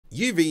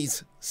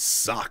UVs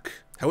suck.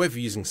 However,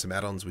 using some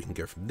add-ons, we can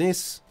go from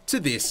this to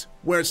this,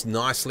 where it's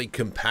nicely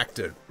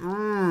compacted.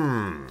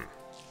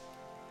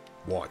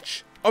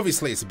 Watch.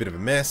 Obviously, it's a bit of a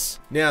mess.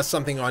 Now,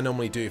 something I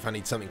normally do if I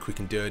need something quick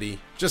and dirty,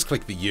 just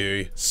click the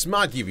U,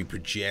 Smart UV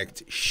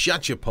Project,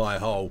 shut your pie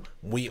hole.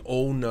 We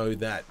all know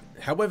that.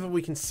 However,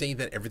 we can see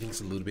that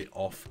everything's a little bit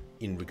off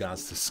in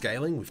regards to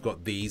scaling. We've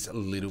got these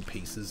little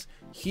pieces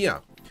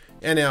here.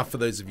 And now, for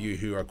those of you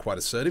who are quite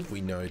assertive,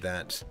 we know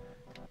that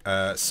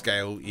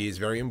scale is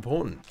very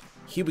important.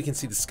 Here we can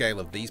see the scale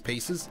of these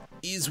pieces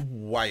is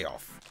way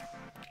off.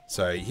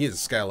 So here's a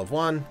scale of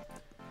 1.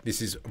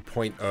 This is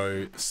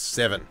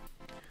 0.07.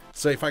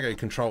 So if I go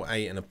Control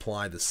A and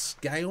apply the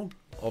scale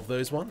of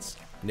those ones,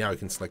 now I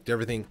can select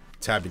everything,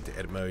 tab into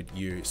edit mode,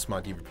 U,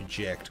 Smart UV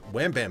Project,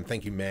 wham bam,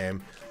 thank you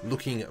ma'am,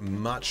 looking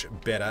much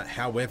better.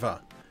 However,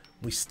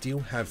 we still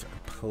have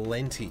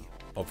plenty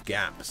of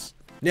gaps.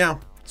 Now,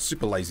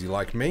 super lazy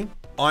like me,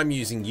 I'm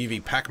using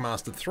UV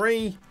Packmaster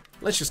 3.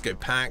 Let's just go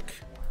pack.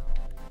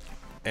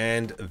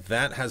 And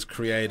that has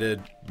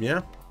created,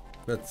 yeah,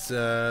 that's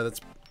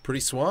pretty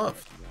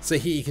suave. So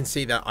here you can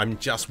see that I'm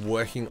just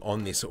working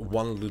on this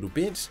one little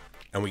bit,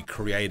 and we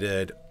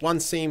created 1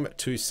 seam,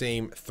 2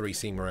 seam, 3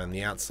 seam around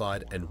the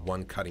outside, and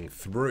 1 cutting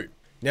through.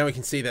 Now we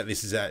can see that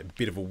this is a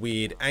bit of a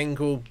weird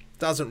angle,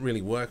 doesn't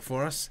really work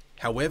for us.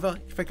 However,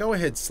 if I go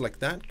ahead,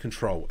 select that,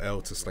 Control L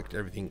to select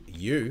everything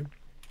U,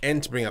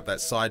 and to bring up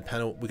that side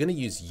panel, we're gonna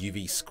use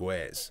UV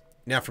squares.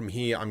 Now from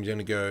here, I'm going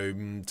to go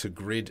to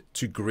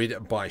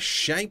grid by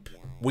shape.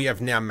 We have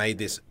now made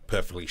this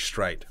perfectly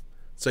straight.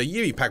 So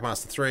UV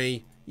Packmaster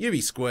 3,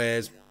 UV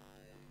squares,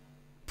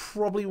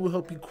 probably will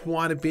help you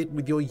quite a bit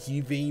with your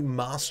UV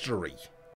mastery.